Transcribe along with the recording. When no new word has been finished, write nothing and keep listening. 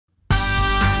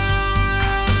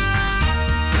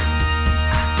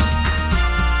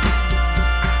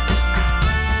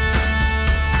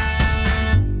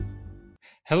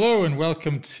Hello and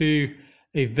welcome to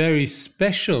a very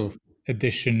special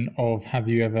edition of Have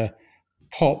You Ever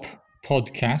PoP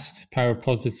podcast, Power of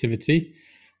Positivity.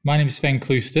 My name is Sven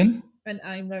Clouston. And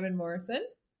I'm Rowan Morrison.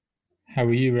 How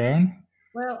are you, Rowan?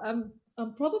 Well,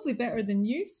 I'm probably better than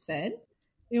you, Sven.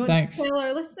 You want Thanks. to tell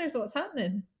our listeners what's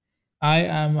happening? I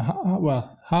am,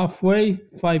 halfway,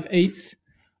 5/8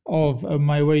 of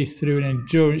my way through an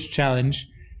endurance challenge,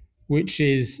 which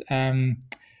is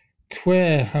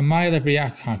a mile every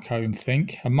hour, I can't even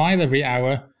think, a mile every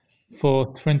hour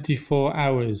for 24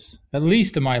 hours, at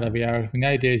least a mile every hour. And the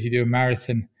idea is you do a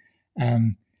marathon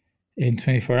in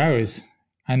 24 hours.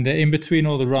 And in between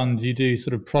all the runs, you do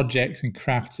sort of projects and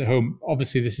crafts at home.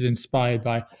 Obviously, this is inspired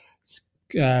by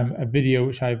a video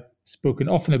which I've spoken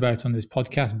often about on this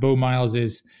podcast. Bo Miles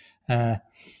is, a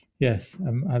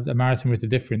marathon with a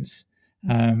difference.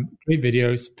 Great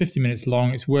video. It's 50 minutes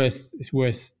long. It's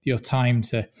worth your time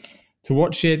to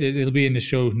watch it. It'll be in the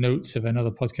show notes of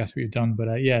another podcast we've done. But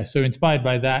so inspired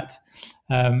by that,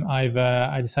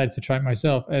 I decided to try it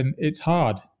myself, and it's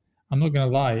hard. I'm not going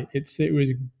to lie. It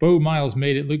was Bo Miles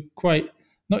made it look quite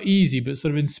not easy, but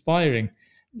sort of inspiring.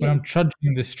 When I'm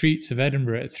trudging the streets of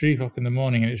Edinburgh at 3:00 in the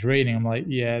morning and it's raining, I'm like,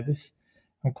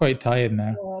 I'm quite tired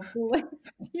now. Oh, bless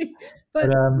you. But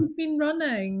you've been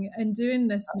running and doing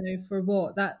this now for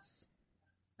what?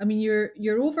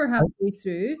 You're over halfway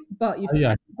through, but you've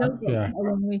still got a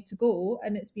long way to go,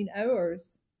 and it's been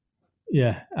hours.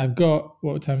 Yeah, I've got,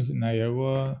 what time is it now?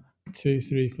 1, 2,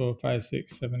 3, 4, 5,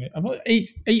 6, 7, 8. I've got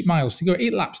 8 miles to go,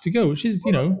 8 laps to go, which is,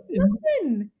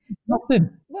 nothing.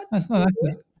 That's not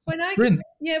that. When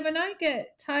I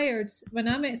get tired, when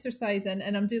I'm exercising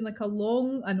and I'm doing like a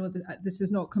long, I know that this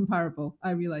is not comparable,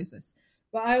 I realize this,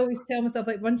 but I always tell myself,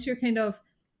 like, once you're kind of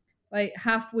like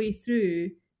halfway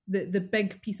through the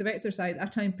big piece of exercise, I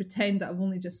try and pretend that I've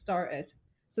only just started.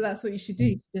 So that's what you should do.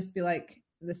 You should just be like,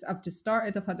 this, I've just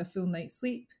started, I've had a full night's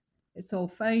sleep, it's all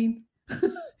fine.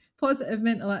 Positive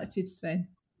mental attitude, Sven.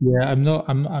 Yeah, I'm not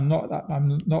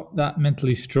that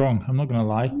mentally strong. I'm not going to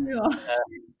lie.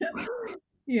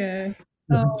 Yeah.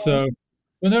 So,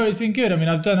 no, it's been good. I mean,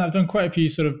 I've done quite a few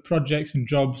sort of projects and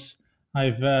jobs.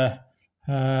 I've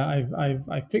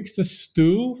fixed a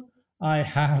stool. I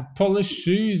have polished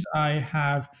shoes. I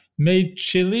have made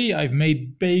chili. I've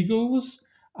made bagels.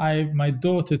 My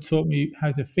daughter taught me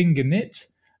how to finger knit.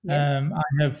 I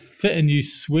have fit a new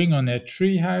swing on their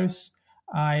treehouse.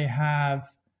 I have,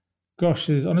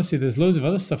 there's loads of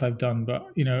other stuff I've done, but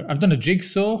I've done a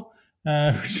jigsaw.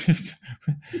 Which is,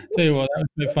 tell you what, that was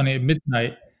quite funny. At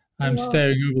midnight, I'm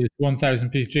staring over this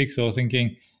 1,000-piece jigsaw,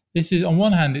 thinking, this is, on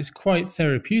one hand, it's quite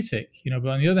therapeutic, but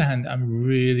on the other hand, I'm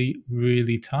really,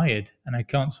 really tired and I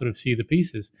can't sort of see the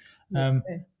pieces. But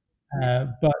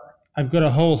I've got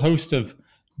a whole host of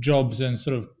jobs and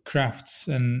sort of crafts,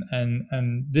 and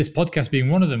this podcast being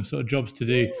one of them, sort of jobs to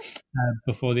do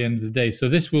before the end of the day. So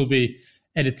this will be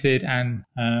edited, and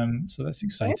so that's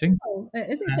exciting. It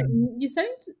is exciting. You sound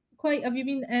quite. Have you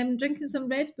been drinking some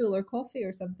Red Bull or coffee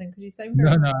or something? Because you sound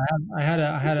very. No. I had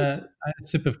a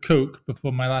sip of Coke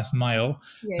before my last mile.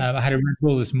 I had a Red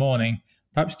Bull this morning,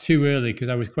 perhaps too early because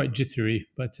I was quite jittery.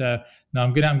 But no,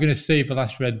 I'm gonna save the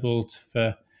last Red Bull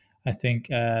for, I think,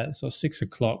 sort of 6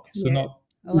 o'clock. So not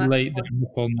too late that I'm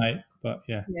up all night. But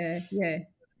yeah.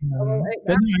 Well, it's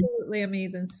absolutely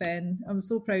amazing, Sven. I'm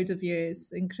so proud of you.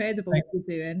 It's incredible what you're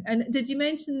doing. And did you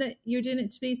mention that you're doing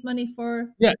it to raise money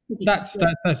for? Yeah, that's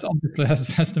obviously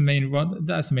that's the main one.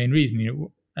 That's the main reason.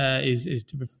 Is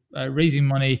to raising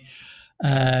money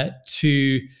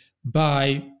to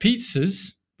buy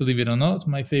pizzas. Believe it or not,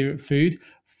 my favorite food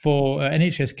for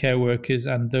NHS care workers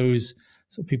and those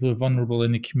sort of people who are vulnerable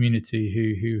in the community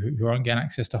who aren't getting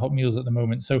access to hot meals at the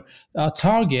moment. So our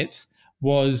target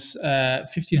was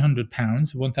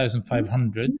 £1,500,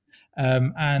 1,500,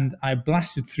 and I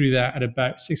blasted through that at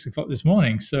about 6 o'clock this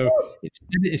morning. So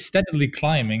it's steadily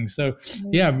climbing. So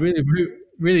I'm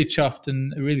really chuffed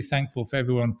and really thankful for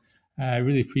everyone. I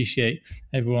really appreciate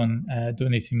everyone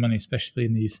donating money, especially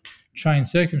in these trying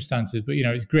circumstances. But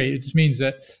it's great. It just means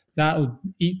that'll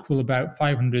equal about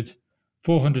 400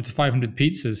 to 500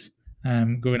 pizzas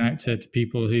going out to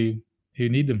people who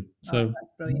need them. So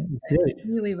that's brilliant.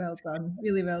 Really well done.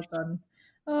 Really well done.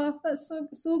 Oh, that's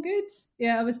so good.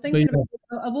 Yeah, I was thinking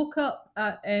I woke up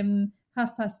at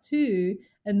 2:30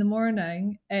 in the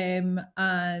morning,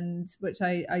 and which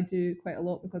I do quite a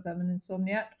lot because I'm an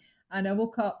insomniac. And I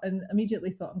woke up and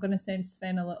immediately thought, I'm going to send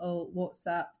Sven a little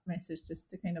WhatsApp message, just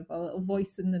to kind of a little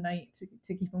voice in the night to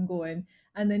keep him going.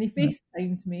 And then he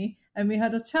FaceTimed me and we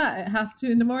had a chat at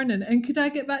 2:30 in the morning. And could I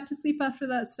get back to sleep after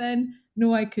that, Sven?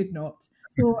 No, I could not.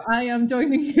 So I am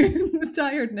joining you in the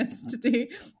tiredness today.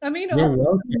 I may not have You're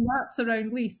welcome. laps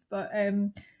around Leith, but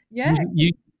yeah,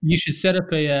 You should set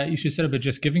up a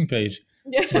Just Giving page,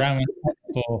 yeah, round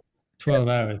for 12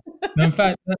 hours. No, in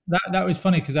fact, that was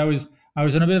funny because I was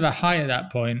on a bit of a high at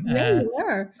that point. yeah, you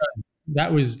were.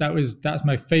 That's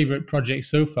my favorite project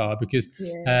so far because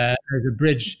Yeah. there's a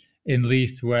bridge in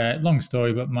Leith where, long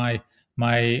story, but my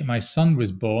son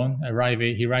was born.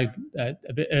 He arrived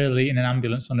a bit early in an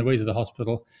ambulance on the way to the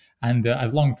hospital, and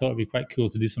I've long thought it'd be quite cool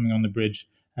to do something on the bridge.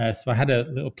 So I had a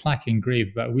little plaque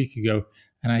engraved about a week ago,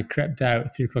 and I crept out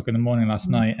at 3 o'clock in the morning last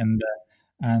night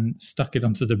and stuck it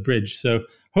onto the bridge. So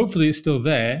hopefully it's still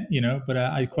there, But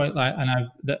I quite like, and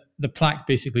the plaque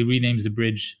basically renames the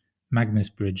bridge Magnus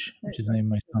Bridge, which is the name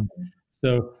of my son.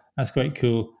 So that's quite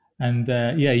cool. And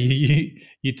yeah,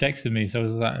 you texted me, so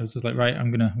I was just like, right,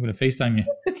 I'm gonna FaceTime you.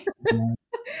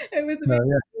 It was So, amazing.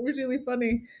 yeah. It was really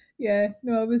funny. Yeah,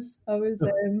 no, I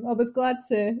was glad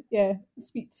to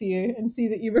speak to you and see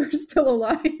that you were still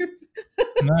alive.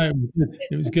 No, it was good.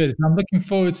 It was good. And I'm looking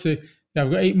forward to. Yeah,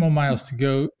 I've got 8 more miles to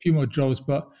go, a few more jobs,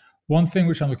 but one thing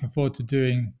which I'm looking forward to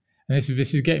doing, and this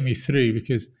is getting me through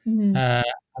because I'm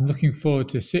looking forward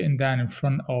to sitting down in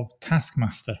front of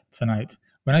Taskmaster tonight.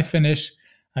 When I finish,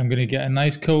 I'm going to get a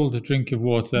nice cold drink of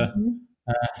water,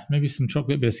 maybe some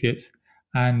chocolate biscuits,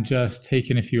 and just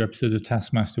taking a few episodes of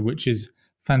Taskmaster, which is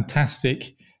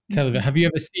fantastic television. Have you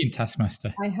ever seen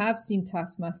Taskmaster? I have seen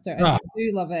Taskmaster, and I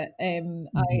do love it.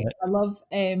 I love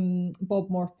Bob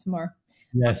Mortimer.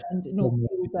 Yes. And No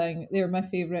Fielding. They're my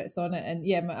favourites on it, and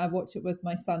yeah, I watch it with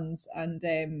my sons, and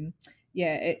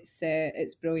yeah,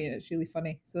 it's brilliant. It's really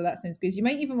funny. So that sounds good. You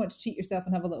might even want to treat yourself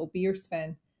and have a little beer,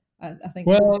 Sven. I think.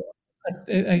 Well,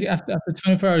 after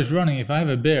 24 hours running, if I have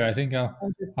a beer, I think I'll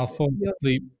fall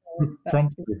asleep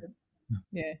promptly.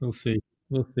 Yeah, we'll see.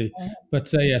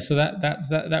 But yeah, so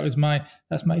that was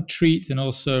my treat, and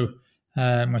also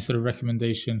my sort of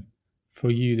recommendation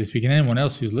for you this week, and anyone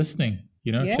else who's listening.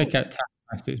 Check out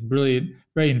Taskmaster. It's brilliant,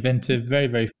 very inventive, very,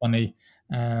 very funny.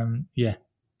 Yeah.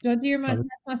 Do you want to hear my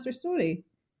Taskmaster story?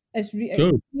 It's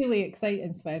really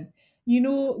exciting, Sven.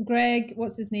 Greg,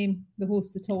 what's his name? The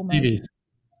host, the tall man.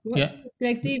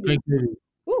 Greg Davies.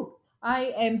 Oh,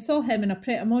 I saw him in a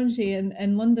Pret a Manger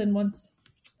in London once.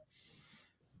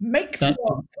 Makes you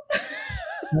up.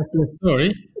 That's the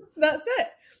story. That's it.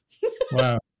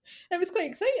 Wow. It was quite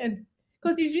exciting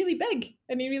because he's really big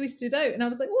and he really stood out. And I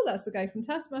was like, oh, that's the guy from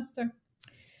Taskmaster.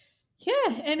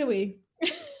 Yeah, anyway.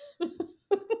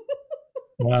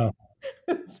 Wow.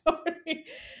 Sorry.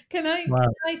 Can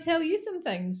I tell you some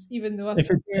things, even though if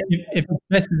it's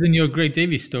better than your Greg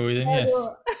Davies story, then yes.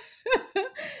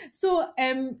 So,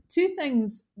 two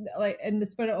things, like in the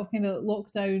spirit of kind of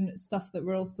lockdown stuff that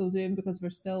we're all still doing because we're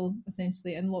still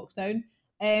essentially in lockdown,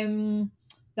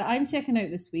 that I'm checking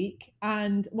out this week,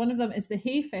 and one of them is the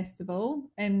Hay Festival,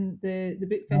 and the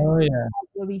book festival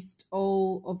released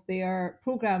all of their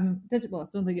program well, I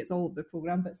don't think it's all of their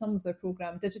program, but some of their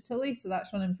program digitally, so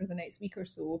that's running for the next week or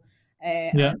so.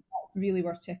 And that's really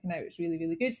worth checking out. It's really,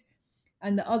 really good.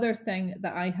 And the other thing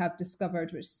that I have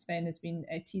discovered, which Sven has been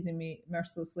teasing me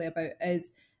mercilessly about,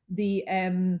 is the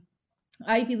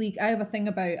Ivy League. I have a thing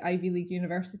about Ivy League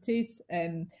universities,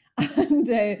 and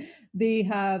they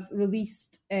have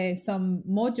released some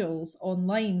modules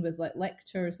online with like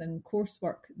lectures and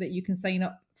coursework that you can sign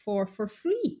up for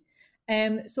free.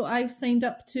 So I've signed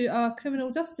up to a criminal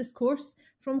justice course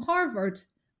from Harvard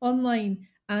online.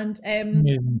 And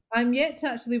I'm yet to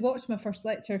actually watch my first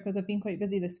lecture because I've been quite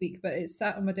busy this week, but it's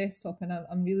sat on my desktop and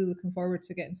I'm really looking forward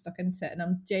to getting stuck into it. And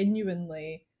I'm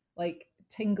genuinely like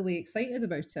tingly excited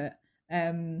about it.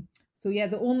 So yeah,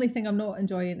 the only thing I'm not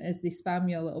enjoying is they spam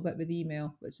you a little bit with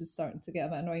email, which is starting to get a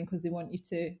bit annoying because they want you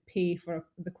to pay for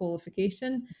the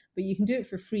qualification, but you can do it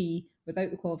for free without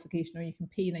the qualification, or you can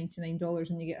pay $99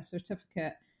 and you get a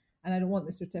certificate. And I don't want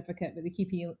the certificate, but they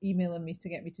keep emailing me to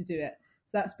get me to do it.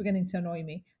 So that's beginning to annoy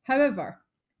me. However,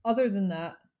 other than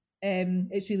that,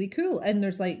 it's really cool. And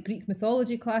there's like Greek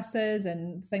mythology classes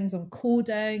and things on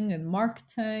coding and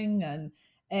marketing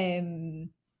and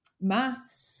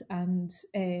maths and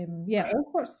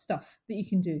all sorts of stuff that you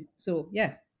can do. So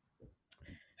yeah.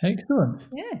 Excellent.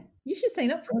 Yeah, you should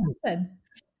sign up for something.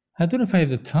 I don't know if I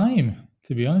have the time,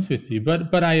 to be honest with you,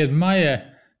 but I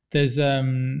admire. There's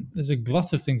a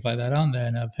glut of things like that, aren't there?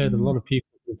 And I've heard a lot of people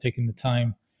who are taking the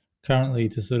time currently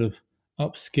to sort of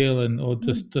upskill or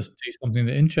just do something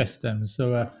that interests them.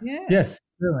 So yes,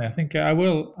 certainly, I think I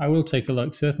will take a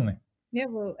look, certainly. Yeah,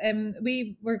 well,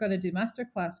 we were going to do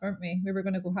masterclass, weren't we? We were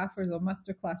going to go halfers on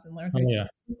masterclass and learn how to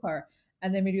do poker.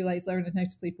 And then we realised learning how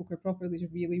to play poker properly is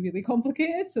really, really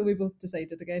complicated. So we both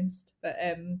decided against. But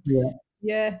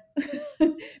yeah,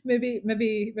 maybe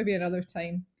another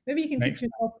time. Maybe you can teach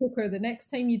yourself poker the next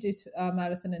time you do a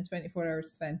marathon in 24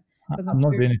 hours, Sven. I'm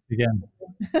not doing it again.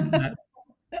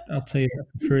 I'll tell you that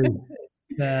for free.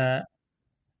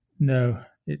 No,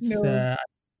 it's No.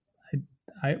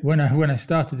 when I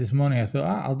started this morning, I thought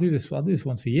I'll do this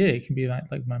once a year. It can be like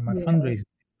my fundraiser.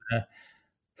 A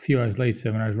few hours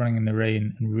later, when I was running in the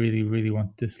rain and really, really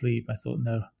wanted to sleep, I thought,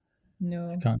 no,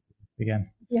 I can't do it again.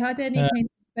 You had any kind of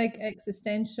big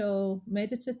existential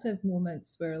meditative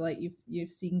moments where like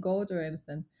you've seen God or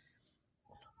anything?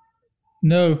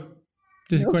 No,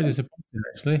 just quite disappointed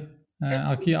actually.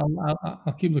 I'll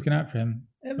keep looking out for him.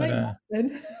 It might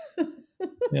happen.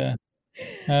 Yeah.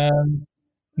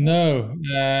 No.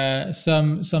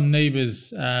 Some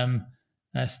neighbours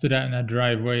stood out in our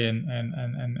driveway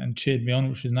and cheered me on,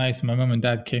 which was nice. My mum and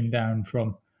dad came down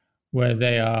from where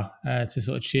they are to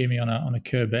sort of cheer me on a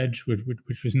curb edge,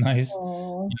 which was nice.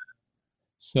 Aww.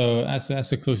 So that's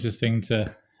the closest thing to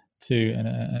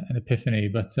an epiphany.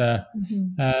 But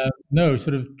no,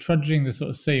 sort of trudging the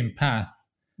sort of same path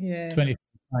 24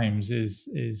 times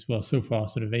is well, so far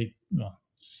sort of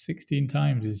 16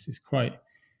 times is quite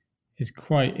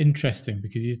interesting,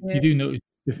 because you do notice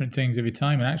different things every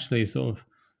time, and actually sort of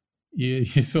you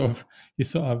sort of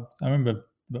I remember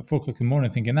about 4 o'clock in the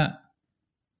morning thinking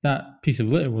that piece of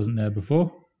litter wasn't there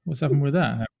before. What's happened with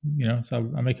that? And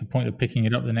so I make a point of picking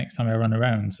it up the next time I run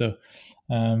around. So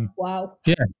wow.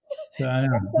 Yeah. So I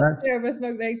know that's there with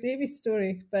my Greg Davies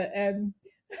story, but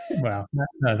well,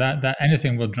 no, that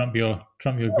anything will trump your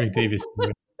Greg Davies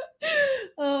story.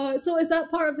 So is that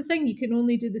part of the thing? You can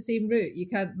only do the same route. You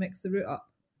can't mix the route up.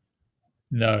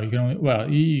 No, you can only. Well,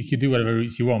 you could do whatever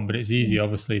routes you want, but it's easy,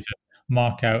 obviously, to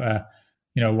mark out a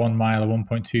 1 mile or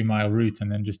 1.2 mile route,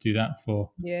 and then just do that for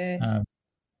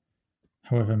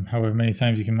however many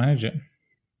times you can manage it.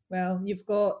 Well, you've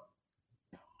got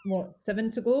what,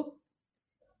 7 to go?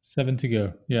 7 to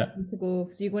go. Yeah. 7 to go.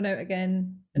 So you're going out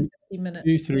again in 15 minutes.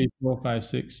 2, 3, 4, 5,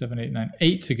 6, 7, 8, 9,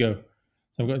 8 to go.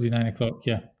 So I've got to do 9 o'clock.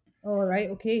 Yeah. All right.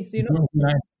 Okay. So you're not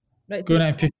going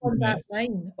out in 15 minutes.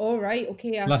 9. All right.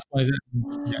 Okay. Last one is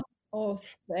yeah. Oh,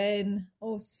 Sven.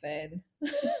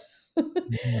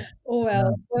 Oh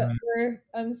well, but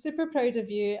I'm super proud of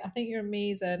you. I think you're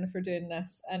amazing for doing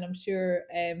this, and I'm sure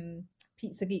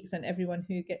Pizza Geeks and everyone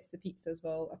who gets the pizzas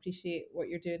will appreciate what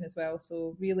you're doing as well.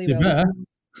 So really well.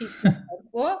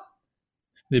 What?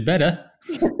 They better.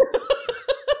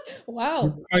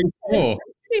 Wow. Quite sure.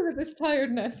 With this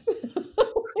tiredness.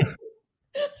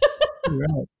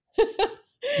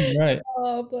 Right.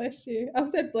 Oh, bless you. I've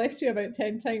said bless you about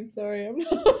 10 times. Sorry. I'm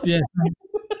not. Yeah.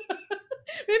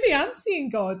 Maybe I'm seeing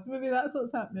God. Maybe that's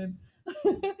what's happening.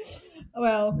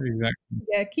 Well, exactly.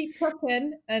 Yeah, keep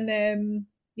trucking. And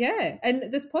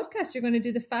and this podcast, you're going to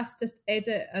do the fastest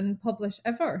edit and publish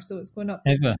ever. So it's going up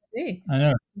ever. Today. I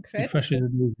know. Incredible. Fresh as a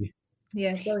movie.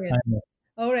 Yeah, brilliant.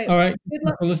 All right. Good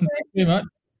luck. Well, listen, thank you very much.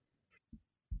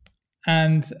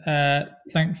 And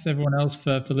thanks everyone else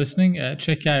for listening.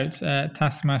 Check out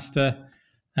Taskmaster,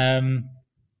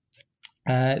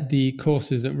 the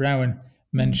courses that Rowan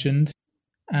mentioned,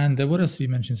 and what else did you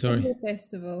mention? Sorry, the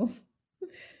festival.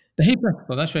 The Hay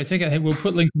Festival. That's right. Take it. We'll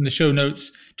put links in the show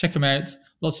notes. Check them out.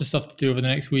 Lots of stuff to do over the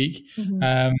next week.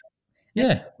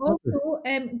 Yeah. Also,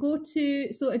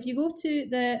 if you go to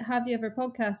the Have You Ever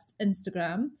podcast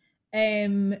Instagram,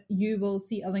 you will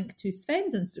see a link to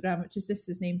Sven's Instagram, which is just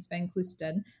his name, Sven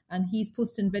Clouston, and he's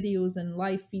posting videos and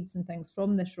live feeds and things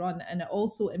from this run. And it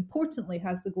also importantly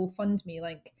has the GoFundMe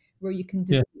link where you can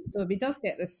donate. Yeah. So if he does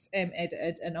get this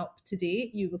edited and up to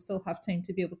date, you will still have time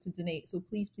to be able to donate. So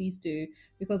please do,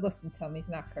 because listen to him, he's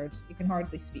knackered. He can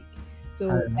hardly speak.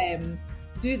 So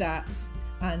do that,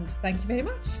 and thank you very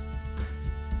much.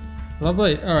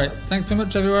 Lovely. All right. Thanks so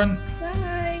much, everyone.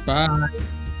 Bye. Bye.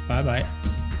 Bye-bye.